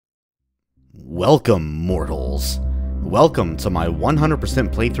Welcome, mortals. Welcome to my 100%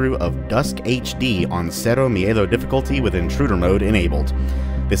 playthrough of DUSK HD on Cero Miedo difficulty with Intruder mode enabled.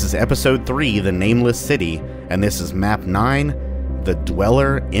 This is Episode 3, The Nameless City, and this is Map 9, The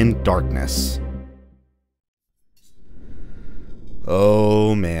Dweller in Darkness.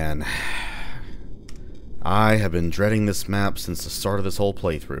 Oh man. I have been dreading this map since the start of this whole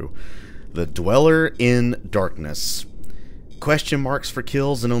playthrough. The Dweller in Darkness. Question marks for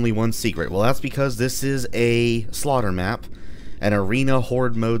kills and only one secret. Well, that's because this is a slaughter map, an arena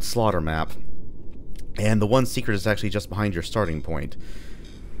horde mode slaughter map. And the one secret is actually just behind your starting point.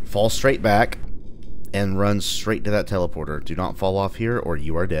 Fall straight back and run straight to that teleporter. Do not fall off here or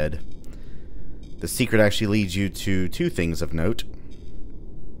you are dead. The secret actually leads you to two things of note.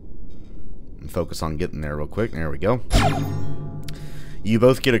 Focus on getting there real quick. There we go. You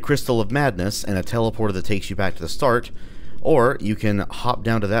both get a Crystal of Madness and a teleporter that takes you back to the start. Or you can hop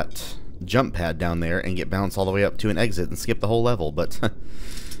down to that jump pad down there and get bounced all the way up to an exit and skip the whole level, but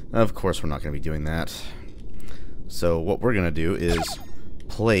of course we're not going to be doing that. So what we're going to do is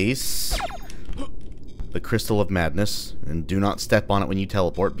place the Crystal of Madness, and do not step on it when you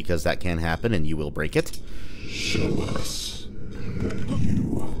teleport because that can happen and you will break it. Show us that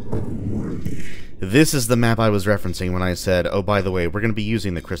you are worthy. This is the map I was referencing when I said, oh, by the way, we're going to be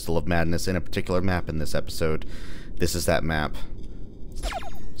using the Crystal of Madness in a particular map in this episode. This is that map.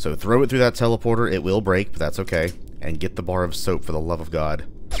 So throw it through that teleporter. It will break, but that's okay. And get the bar of soap for the love of God.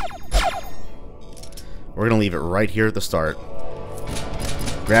 We're going to leave it right here at the start.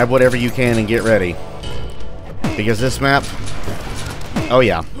 Grab whatever you can and get ready. Because this map... Oh,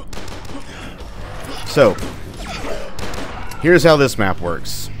 yeah. So, here's how this map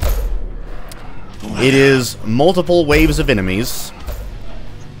works. It is multiple waves of enemies.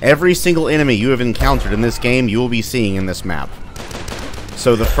 Every single enemy you have encountered in this game, you will be seeing in this map.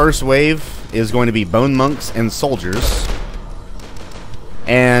 So the first wave is going to be bone monks and soldiers.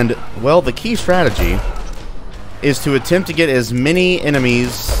 And, well, the key strategy is to attempt to get as many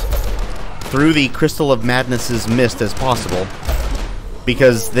enemies through the Crystal of Madness's mist as possible,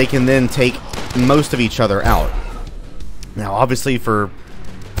 because they can then take most of each other out. Now, obviously, for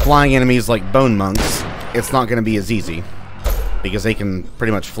flying enemies like bone monks, it's not going to be as easy, because they can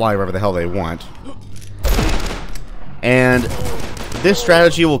pretty much fly wherever the hell they want. And this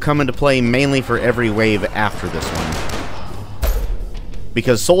strategy will come into play mainly for every wave after this one.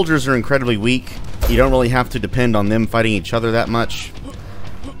 Because soldiers are incredibly weak, you don't really have to depend on them fighting each other that much.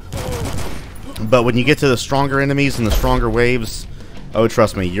 But when you get to the stronger enemies and the stronger waves, oh,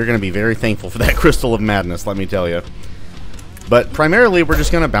 trust me, you're going to be very thankful for that Crystal of Madness, let me tell you. But primarily, we're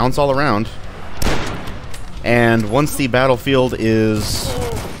just going to bounce all around. And once the battlefield is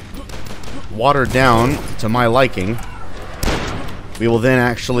watered down to my liking, we will then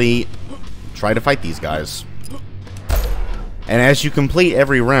actually try to fight these guys. And as you complete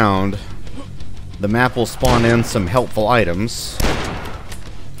every round, the map will spawn in some helpful items.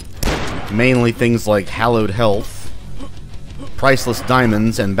 Mainly things like hallowed health, priceless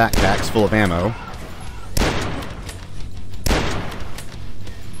diamonds, and backpacks full of ammo.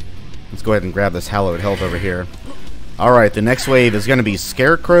 Let's go ahead and grab this hallowed health over here. Alright, the next wave is going to be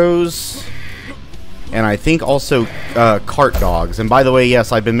Scarecrows, and I think also cart dogs. And by the way,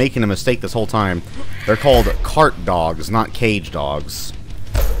 yes, I've been making a mistake this whole time. They're called cart dogs, not cage dogs.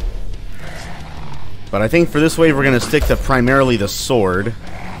 But I think for this wave we're going to stick to primarily the sword.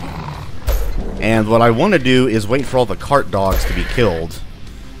 And what I want to do is wait for all the cart dogs to be killed.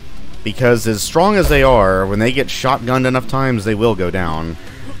 Because as strong as they are, when they get shotgunned enough times, they will go down.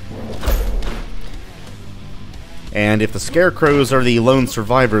 And if the Scarecrows are the lone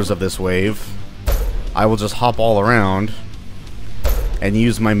survivors of this wave, I will just hop all around and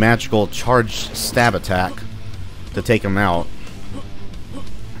use my magical charged stab attack to take them out.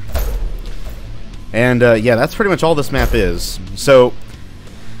 And yeah, that's pretty much all this map is. So,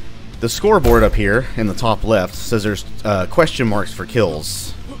 the scoreboard up here in the top left says there's question marks for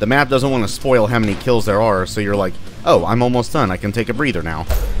kills. The map doesn't want to spoil how many kills there are, so you're like, oh, I'm almost done, I can take a breather now.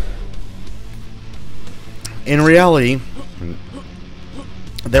 In reality,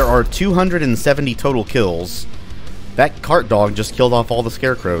 there are 270 total kills. That cart dog just killed off all the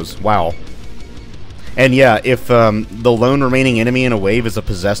Scarecrows. Wow. And yeah, if the lone remaining enemy in a wave is a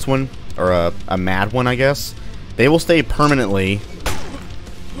possessed one, or a mad one, I guess, they will stay permanently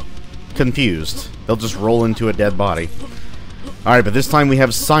confused. They'll just roll into a dead body. Alright, but this time we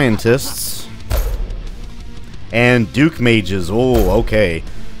have scientists and Duke mages. Oh, okay.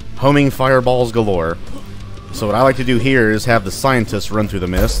 Homing fireballs galore. So what I like to do here is have the scientists run through the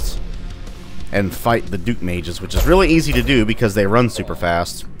mist and fight the Duke mages, which is really easy to do because they run super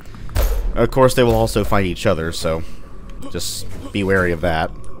fast. Of course, they will also fight each other, so just be wary of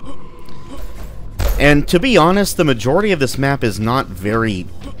that. And to be honest, the majority of this map is not very...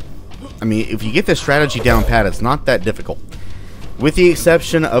 I mean, if you get this strategy down pat, it's not that difficult. With the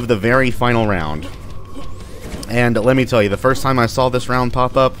exception of the very final round. And let me tell you, the first time I saw this round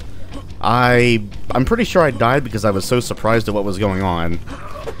pop up, I'm pretty sure I died because I was so surprised at what was going on.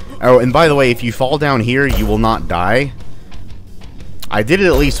 Oh, and by the way, if you fall down here, you will not die. I did it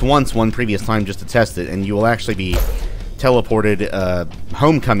at least once one previous time just to test it, and you will actually be teleported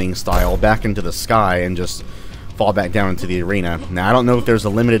homecoming style back into the sky and just fall back down into the arena. Now, I don't know if there's a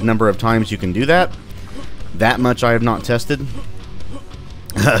limited number of times you can do that. That much I have not tested.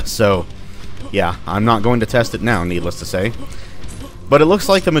 So, yeah, I'm not going to test it now, needless to say. But it looks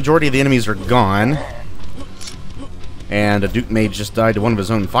like the majority of the enemies are gone. And a Duke Mage just died to one of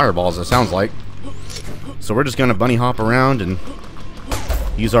his own fireballs, it sounds like. So we're just going to bunny hop around and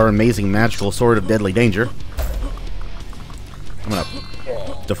use our amazing magical sword of deadly danger. I'm going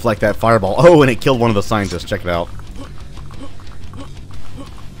to deflect that fireball. Oh, and it killed one of the scientists. Check it out.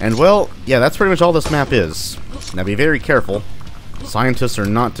 And, well, yeah, that's pretty much all this map is. Now, be very careful. Scientists are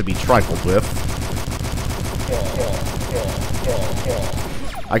not to be trifled with.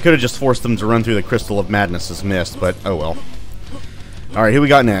 I could have just forced them to run through the Crystal of Madness's mist, but oh well. Alright, who we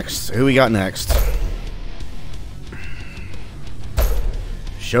got next? Who we got next?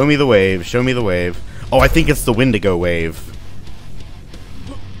 Show me the wave, show me the wave. Oh, I think it's the Wendigo wave.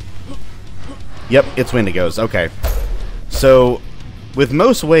 Yep, it's Wendigos, okay. So, with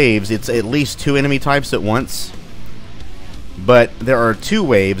most waves, it's at least 2 enemy types at once. But there are 2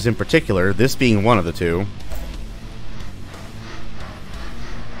 waves in particular, this being one of the 2,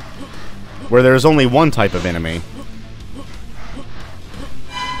 where there's only one type of enemy.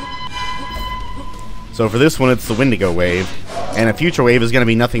 So for this one, it's the Wendigo wave, and a future wave is going to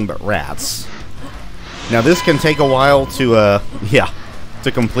be nothing but rats. Now this can take a while to,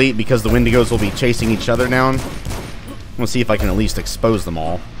 to complete because the Wendigos will be chasing each other down. I'm going to see if I can at least expose them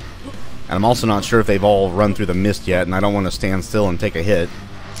all. And I'm also not sure if they've all run through the mist yet, and I don't want to stand still and take a hit.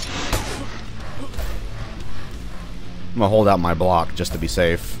 I'm going to hold out my block just to be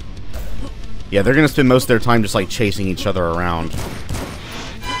safe. Yeah, they're going to spend most of their time just like chasing each other around.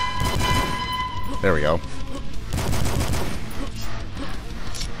 There we go.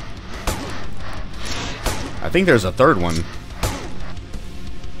 I think there's a third one.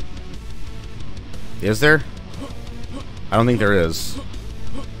 Is there? I don't think there is.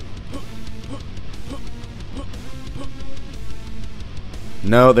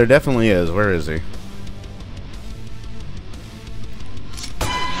 No, there definitely is. Where is he?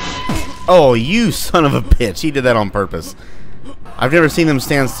 Oh, you son of a bitch. He did that on purpose. I've never seen them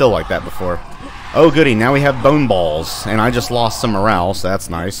stand still like that before. Oh, goody. Now we have bone balls. And I just lost some morale, so that's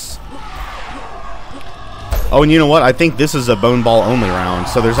nice. Oh, and you know what? I think this is a bone ball only round.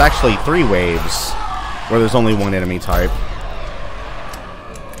 So there's actually 3 waves where there's only one enemy type.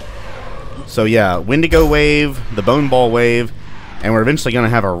 So yeah, Wendigo wave, the bone ball wave, and we're eventually going to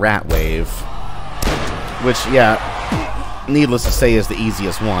have a rat wave. Which, yeah, needless to say, is the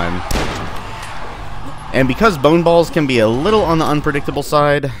easiest one. And because bone balls can be a little on the unpredictable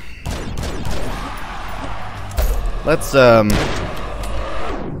side, let's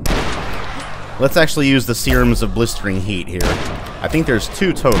actually use the serums of blistering heat here. I think there's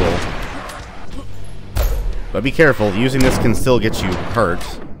 2 total. But be careful, using this can still get you hurt.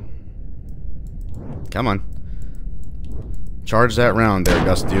 Come on. Charge that round there,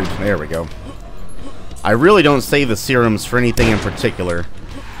 Gus dude. There we go. I really don't save the serums for anything in particular,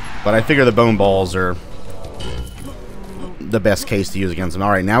 but I figure the bone balls are the best case to use against them.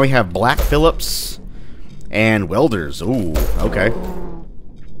 Alright, now we have Black Phillips and Welders. Ooh, okay.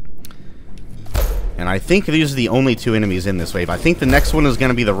 And I think these are the only 2 enemies in this wave. I think the next one is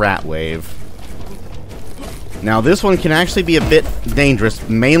going to be the rat wave. Now this one can actually be a bit dangerous,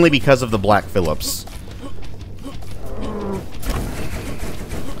 mainly because of the Black Phillips.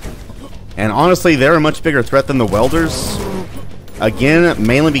 And honestly, they're a much bigger threat than the Welders. Again,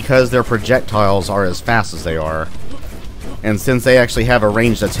 mainly because their projectiles are as fast as they are. And since they actually have a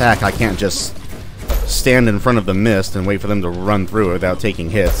ranged attack, I can't just stand in front of the mist and wait for them to run through it without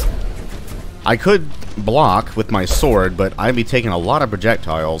taking hits. I could block with my sword, but I'd be taking a lot of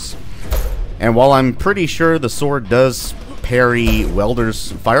projectiles. And while I'm pretty sure the sword does parry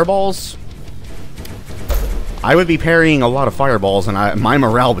Welders' fireballs, I would be parrying a lot of fireballs, and my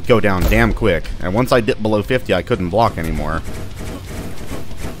morale would go down damn quick. And once I dipped below 50, I couldn't block anymore.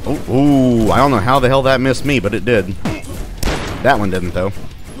 Ooh, I don't know how the hell that missed me, but it did. That one didn't, though.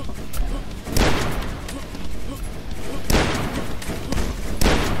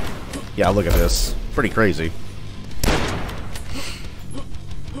 Yeah, look at this. Pretty crazy.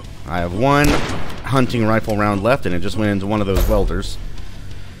 I have one hunting rifle round left, and it just went into one of those welders.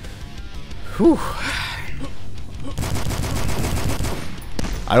 Whew.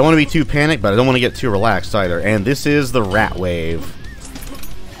 I don't want to be too panicked, but I don't want to get too relaxed either. And this is the rat wave.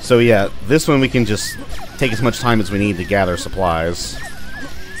 So yeah, this one we can just take as much time as we need to gather supplies.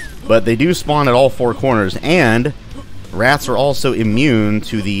 But they do spawn at all four corners, and rats are also immune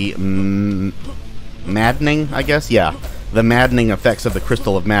to the maddening, I guess? Yeah, the maddening effects of the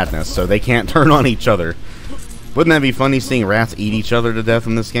Crystal of Madness, so they can't turn on each other. Wouldn't that be funny, seeing rats eat each other to death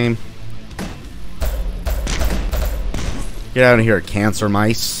in this game? Get out of here, cancer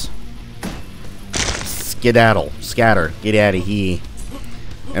mice. Skedaddle. Scatter. Get out of here.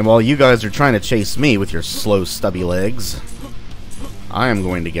 And while you guys are trying to chase me with your slow, stubby legs, I am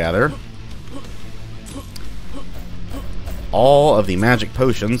going to gather all of the magic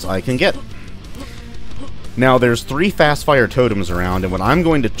potions I can get. Now, there's 3 fast fire totems around, and what I'm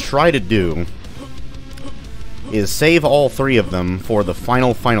going to try to do is save all 3 of them for the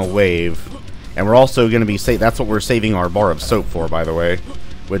final wave. And we're also going to be that's what we're saving our bar of soap for, by the way,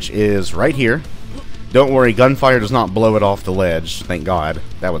 which is right here. Don't worry, gunfire does not blow it off the ledge, thank God.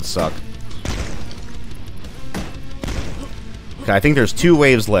 That would suck. Okay, I think there's 2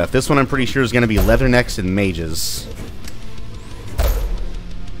 waves left. This one I'm pretty sure is going to be Leathernecks and Mages.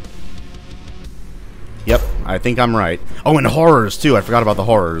 Yep, I think I'm right. Oh, and horrors, too. I forgot about the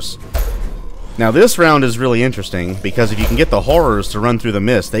horrors. Now, this round is really interesting, because if you can get the horrors to run through the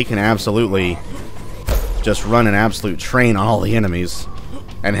mist, they can absolutely just run an absolute train on all the enemies.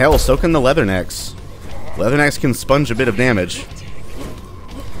 And hell, so can the Leathernecks. Leathernecks can sponge a bit of damage.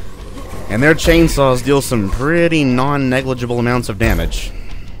 And their chainsaws deal some pretty non-negligible amounts of damage.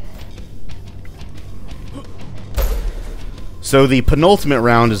 So the penultimate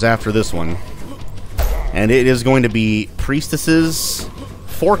round is after this one. And it is going to be Priestesses,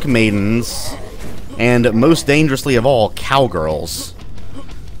 Fork Maidens, and most dangerously of all, Cowgirls.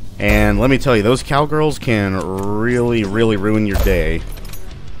 And let me tell you, those Cowgirls can really, really ruin your day.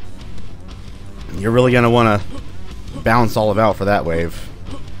 You're really going to want to balance all about for that wave.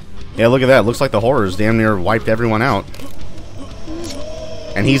 Yeah, look at that. Looks like the horrors damn near wiped everyone out.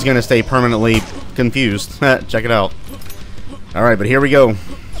 And he's going to stay permanently confused. Check it out. Alright, but here we go.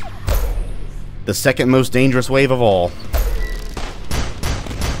 The second most dangerous wave of all.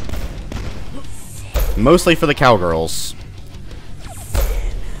 Mostly for the Cowgirls.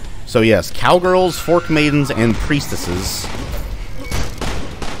 So yes, Cowgirls, Fork Maidens, and Priestesses.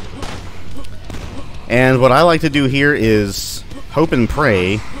 And what I like to do here is hope and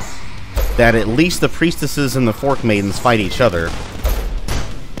pray that at least the Priestesses and the Fork Maidens fight each other.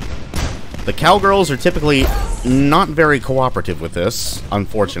 The Cowgirls are typically not very cooperative with this,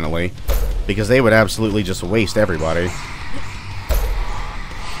 unfortunately, because they would absolutely just waste everybody.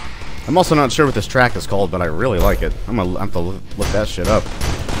 I'm also not sure what this track is called, but I really like it. I'm gonna have to look that shit up.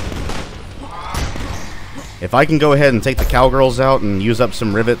 If I can go ahead and take the Cowgirls out and use up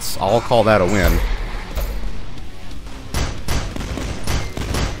some rivets, I'll call that a win.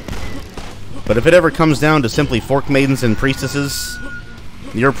 But if it ever comes down to simply Fork Maidens and Priestesses,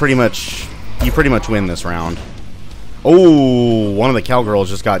 you pretty much win this round. Oh, one of the Cowgirls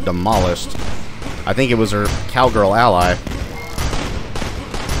just got demolished. I think it was her Cowgirl ally.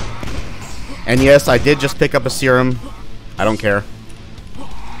 And yes, I did just pick up a serum. I don't care.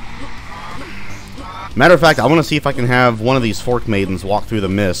 Matter of fact, I want to see if I can have one of these Fork Maidens walk through the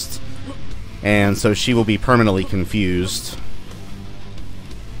mist. And so she will be permanently confused.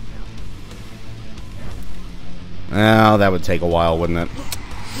 Oh, that would take a while, wouldn't it?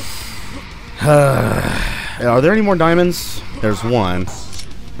 Are there any more diamonds? There's one.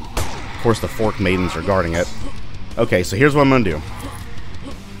 Of course, the Fork Maidens are guarding it. Okay, so here's what I'm going to do.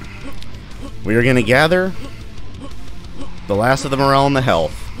 We are going to gather the last of the morale and the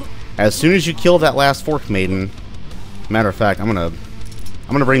health. As soon as you kill that last Fork Maiden, matter of fact, I'm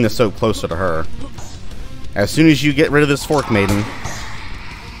gonna bring the soap closer to her. As soon as you get rid of this Fork Maiden,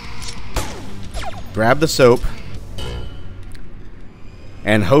 grab the soap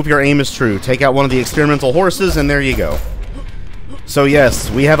and hope your aim is true. Take out one of the experimental horses, and there you go. So yes,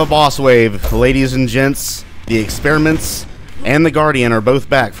 we have a boss wave, ladies and gents. The experiments and the Guardian are both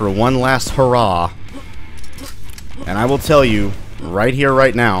back for one last hurrah. And I will tell you, right here,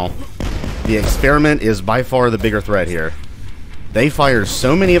 right now, the experiment is by far the bigger threat here. They fire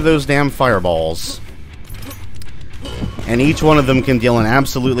so many of those damn fireballs, and each one of them can deal an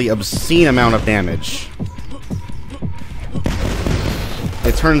absolutely obscene amount of damage.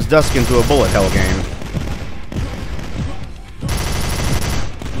 It turns Dusk into a bullet hell game.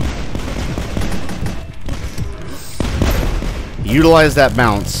 Utilize that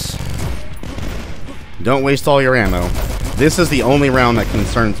bounce. Don't waste all your ammo. This is the only round that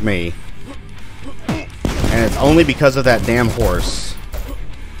concerns me. And it's only because of that damn horse.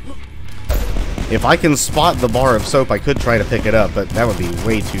 If I can spot the bar of soap, I could try to pick it up, but that would be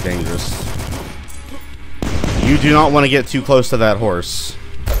way too dangerous. You do not want to get too close to that horse.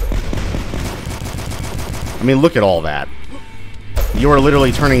 I mean, look at all that. You are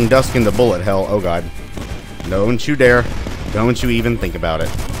literally turning Dusk into bullet hell. Oh god. Don't you dare. Don't you even think about it.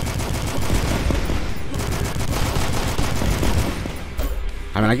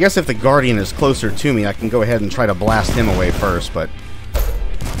 I mean, I guess if the Guardian is closer to me, I can go ahead and try to blast him away first, but...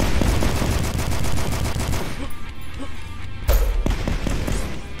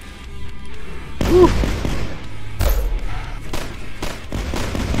 Whew.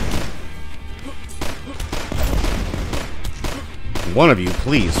 One of you,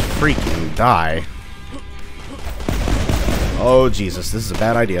 please freaking die. Oh, Jesus, this is a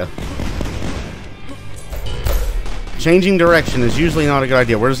bad idea. Changing direction is usually not a good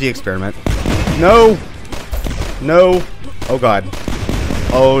idea. Where's the experiment? No! No! Oh, God.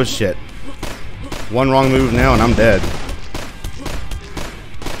 Oh, shit. One wrong move now and I'm dead.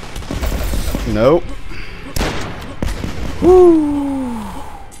 Nope. Whew.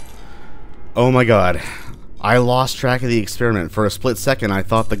 Oh, my God. I lost track of the experiment. For a split second, I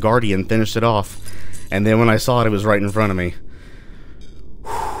thought the Guardian finished it off. And then when I saw it, it was right in front of me.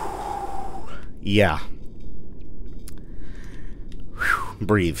 Yeah.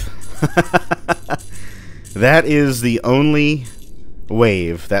 Breathe. That is the only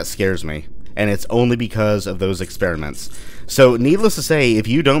wave that scares me. And it's only because of those experiments. So, needless to say, if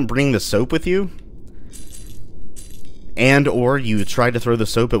you don't bring the soap with you, and or you try to throw the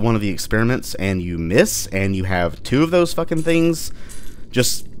soap at one of the experiments and you miss, and you have two of those fucking things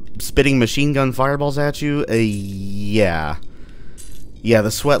just spitting machine gun fireballs at you, yeah. Yeah,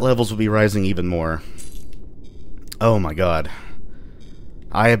 the sweat levels will be rising even more. Oh my god.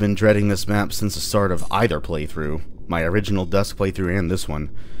 I have been dreading this map since the start of either playthrough. My original Dusk playthrough and this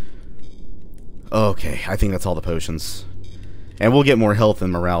one. Okay, I think that's all the potions. And we'll get more health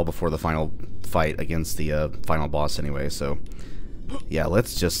and morale before the final fight against the final boss anyway, so... Yeah,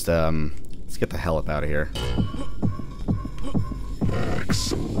 let's just, let's get the hell up out of here.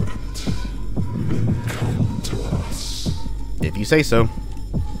 Excellent. Then come to us. If you say so.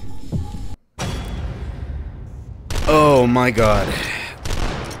 Oh my god.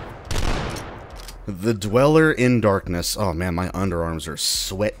 The Dweller in Darkness. Oh man, my underarms are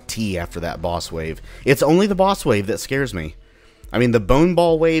sweaty after that boss wave. It's only the boss wave that scares me. I mean, the Bone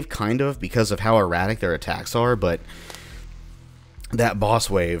Ball wave, kind of, because of how erratic their attacks are, but that boss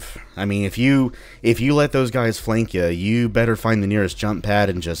wave, I mean, if you let those guys flank you, you better find the nearest jump pad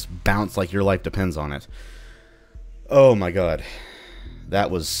and just bounce like your life depends on it. Oh my god. That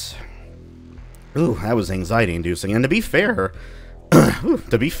was... Ooh, that was anxiety-inducing. And to be fair...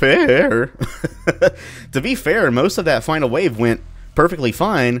 to be fair... to be fair, most of that final wave went perfectly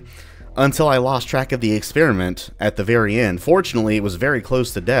fine until I lost track of the experiment at the very end. Fortunately, it was very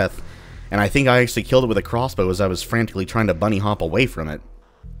close to death, and I think I actually killed it with a crossbow as I was frantically trying to bunny hop away from it.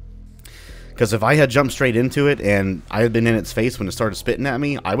 Because if I had jumped straight into it and I had been in its face when it started spitting at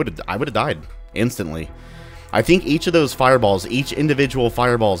me, I would have died instantly. I think each of those fireballs, each individual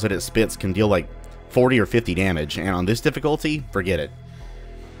fireballs that it spits can deal like 40 or 50 damage, and on this difficulty, forget it.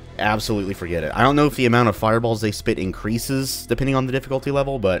 Absolutely forget it. I don't know if the amount of fireballs they spit increases depending on the difficulty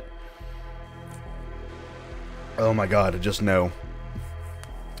level, but... Oh my god, just no.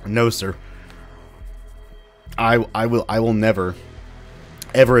 No, sir. I will never,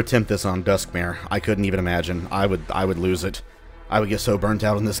 ever attempt this on Duskmare. I couldn't even imagine. I would lose it. I would get so burnt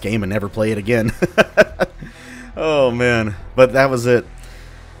out in this game and never play it again. Oh man. But that was it.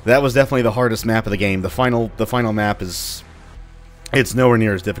 That was definitely the hardest map of the game. The final map is... It's nowhere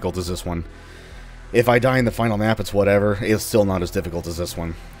near as difficult as this one. If I die in the final map, it's whatever. It's still not as difficult as this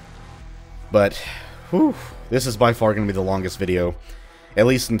one. But, whew, this is by far going to be the longest video. At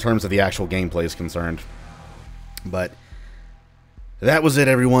least in terms of the actual gameplay is concerned. But, that was it,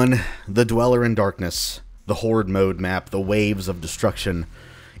 everyone. The Dweller in Darkness. The Horde mode map. The waves of destruction.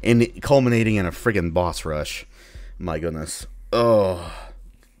 And culminating in a friggin' boss rush. My goodness. Oh.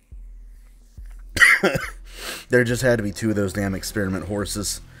 There just had to be two of those damn experiment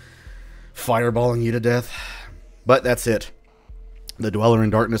horses fireballing you to death. But that's it. The Dweller in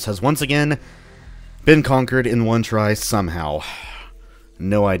Darkness has once again been conquered in one try somehow.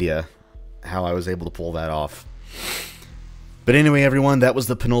 No idea how I was able to pull that off. But anyway, everyone, that was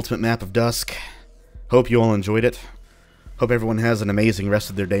the penultimate map of Dusk. Hope you all enjoyed it. Hope everyone has an amazing rest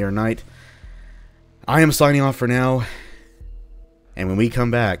of their day or night. I am signing off for now. And when we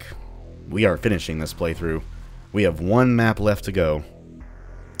come back, we are finishing this playthrough. We have one map left to go.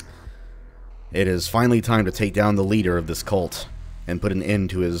 It is finally time to take down the leader of this cult and put an end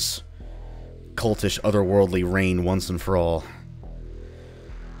to his cultish, otherworldly reign once and for all.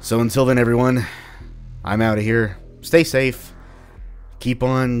 So until then, everyone, I'm out of here. Stay safe. Keep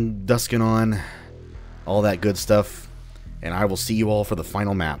on dusking on. All that good stuff. And I will see you all for the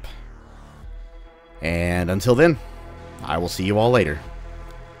final map. And until then, I will see you all later.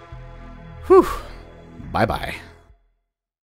 Whew. Bye-bye.